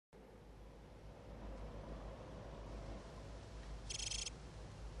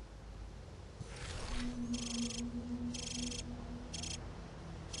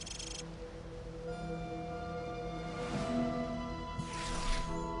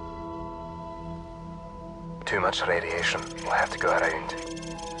Too much radiation. We'll have to go around.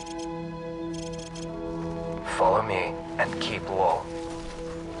 Follow me and keep low.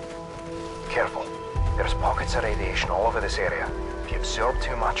 Careful. There's pockets of radiation all over this area. If you absorb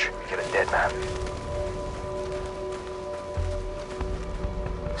too much, you're a dead man.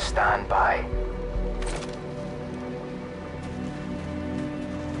 Stand by.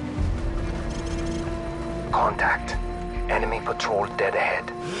 Contact. Enemy patrol dead ahead.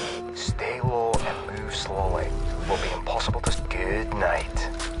 Stay low and move slowly. Will be impossible to... Good night.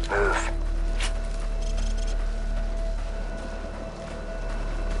 Move.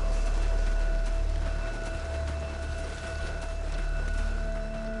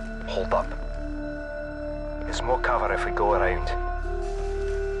 Hold up. There's more cover if we go around.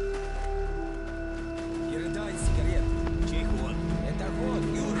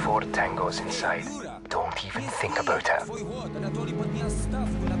 4 tangos inside. Don't even think about it.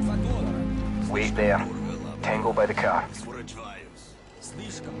 Wait there. Tango by the car.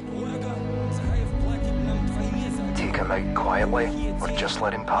 Take him out quietly, or just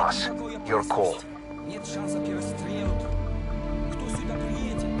let him pass. Your call.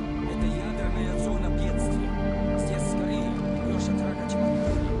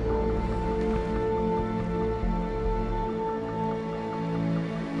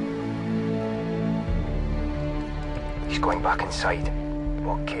 He's going back inside.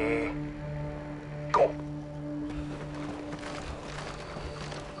 Okay. Go.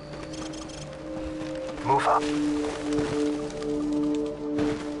 Move up.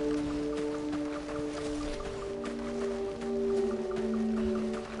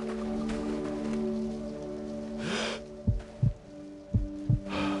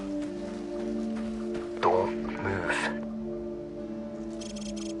 Don't move.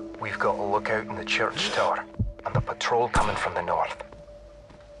 We've got a lookout in the church tower. And the patrol coming from the north.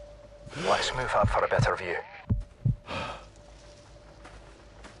 Let's move up for a better view.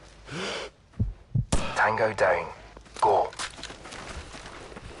 Tango down. Go.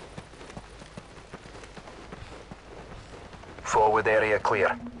 Forward area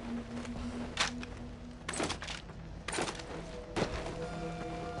clear.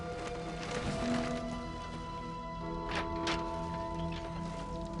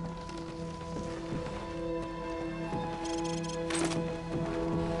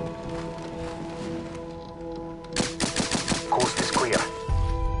 Coast is clear.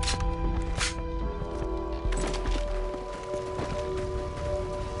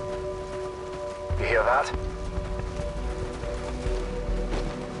 You hear that?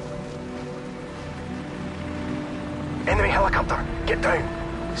 Enemy helicopter! Get down!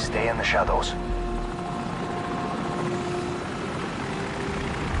 Stay in the shadows.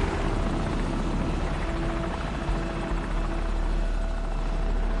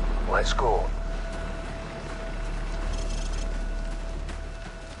 Let's go.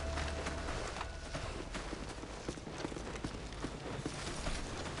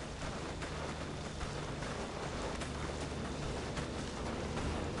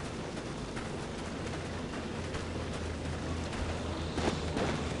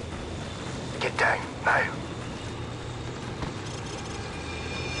 Get down, now.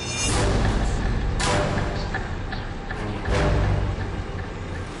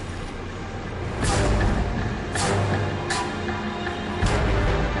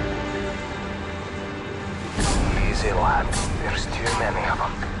 Easy, lad. There's too many of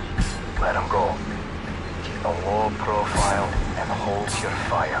them. Let them go. Keep a low profile and hold your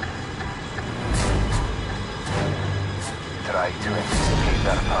fire. Try to anticipate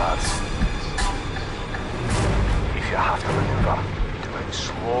their paths. If you have to maneuver, do it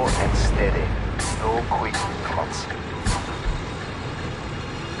slow and steady. No quick movements.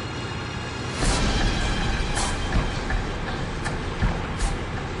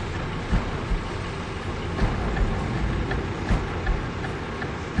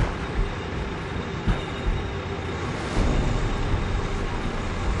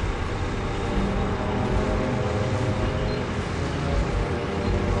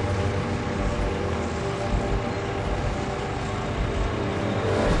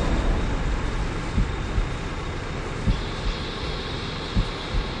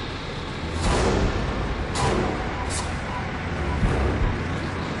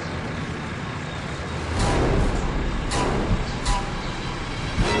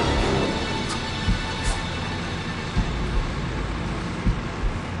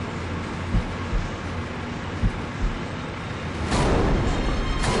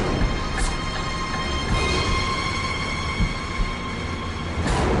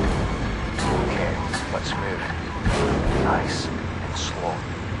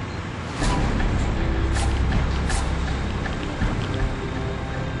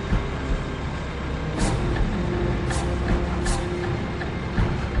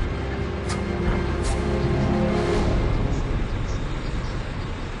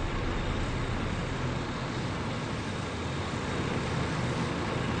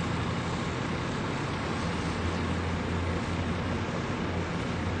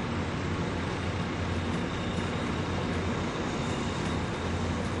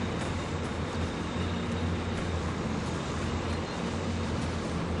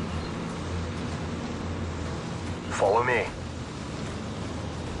 Follow me.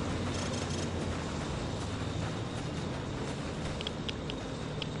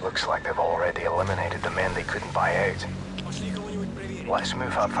 Looks like they've already eliminated the men they couldn't buy out. Let's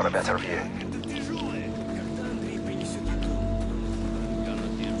move up for a better view.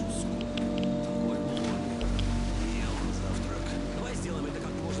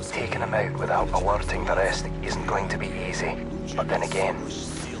 Taking them out without alerting the rest isn't going to be easy. But then again,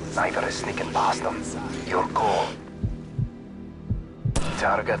 neither is sneaking past them. Your call.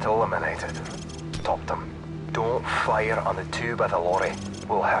 Target eliminated. Top them. Don't fire on the two by the lorry.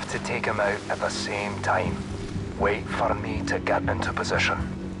 We'll have to take him out at the same time. Wait for me to get into position.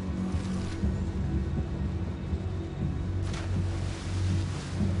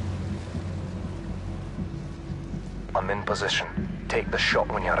 I'm in position. Take the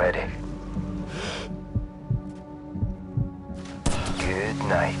shot when you're ready. Good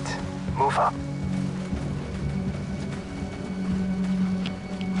night. Move up.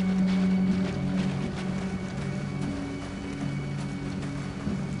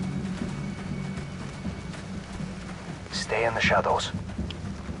 Stay in the shadows.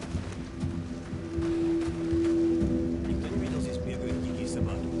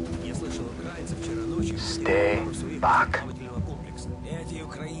 Stay back.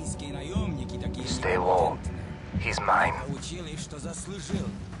 Stay low. He's mine.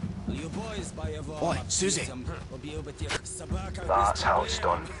 Oi, Susie. That's how it's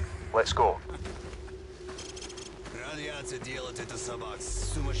done. Let's go.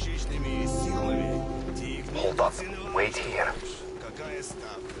 Hold up. Wait here.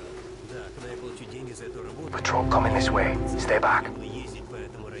 Patrol coming this way. Stay back.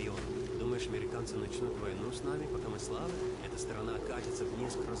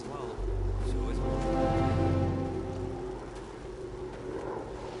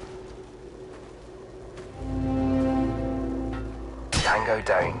 Tango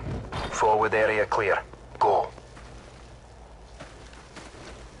down. Forward area clear. Go.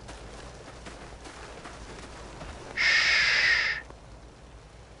 Shh.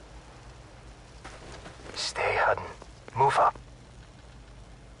 Stay hidden. Move up.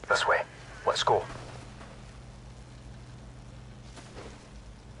 This way. Let's go.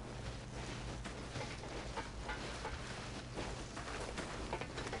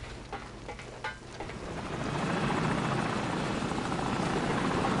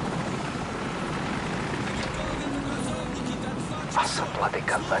 That's a bloody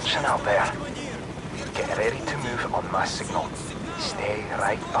convention out there. Get ready to move on my signal. Stay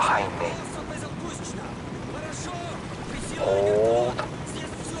right behind me. Hold.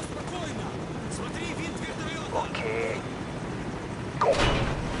 Okay. Go.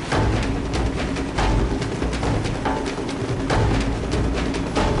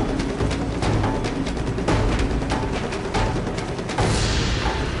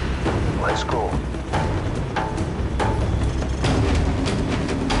 Let's go.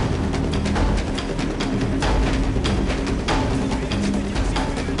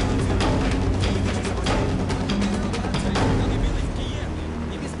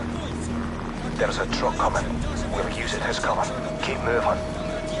 There's a truck coming. We'll use it as cover. Keep moving.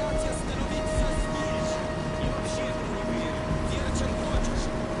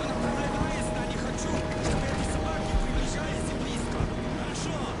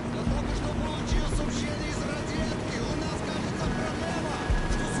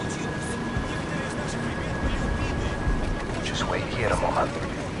 Just wait here a moment.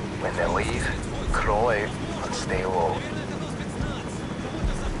 When they leave, crawl out and stay low.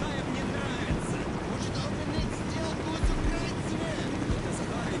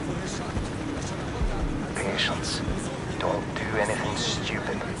 Patience. Don't do anything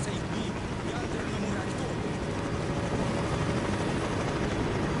stupid.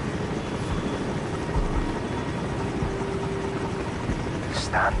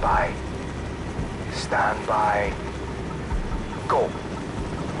 Stand by. Stand by. Go.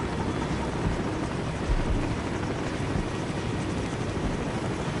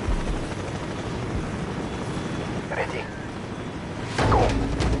 Ready? Go.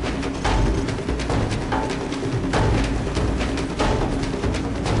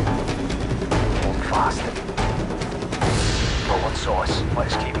 Hold fast. Rolling sauce.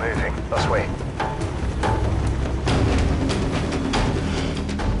 Let's keep moving. This way.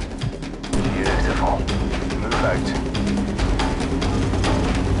 Beautiful. Move out.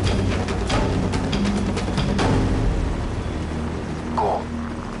 Go.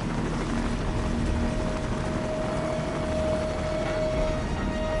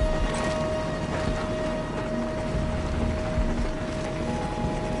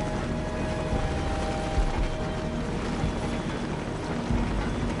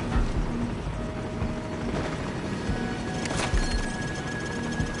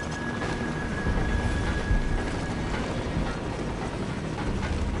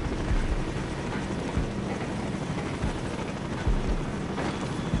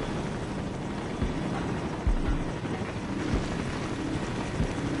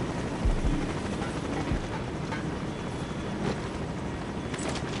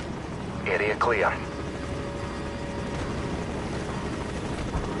 clear.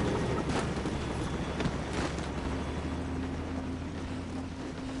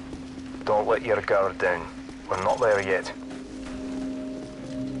 Don't let your guard down. We're not there yet.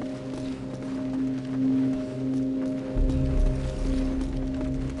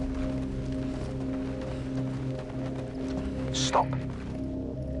 Stop.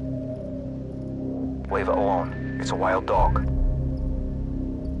 Leave it alone. It's a wild dog.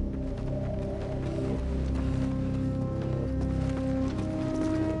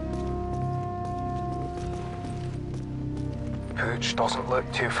 Pooch doesn't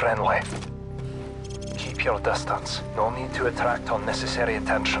look too friendly. Keep your distance. No need to attract unnecessary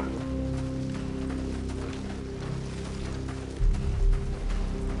attention.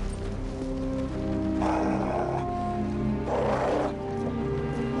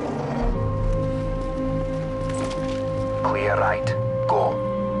 Clear right. Go.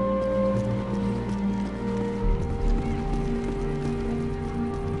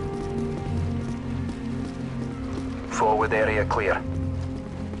 Forward area clear.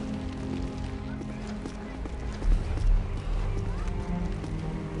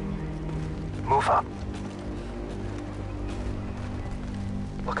 Move up.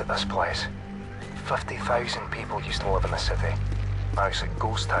 Look at this place. 50,000 people used to live in the city. Now it's a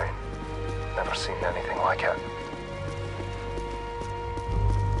ghost town. Never seen anything like it.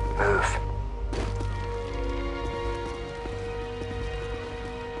 Move.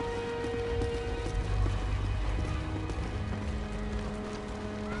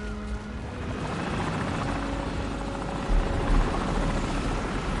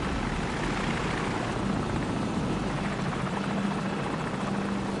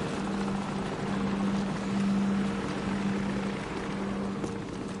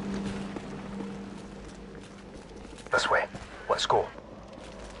 This way. Let's go.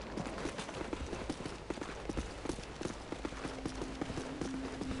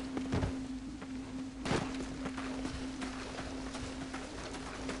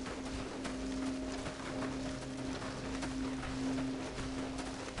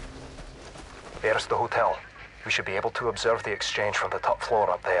 There's the hotel. We should be able to observe the exchange from the top floor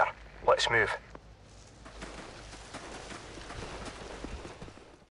up there. Let's move.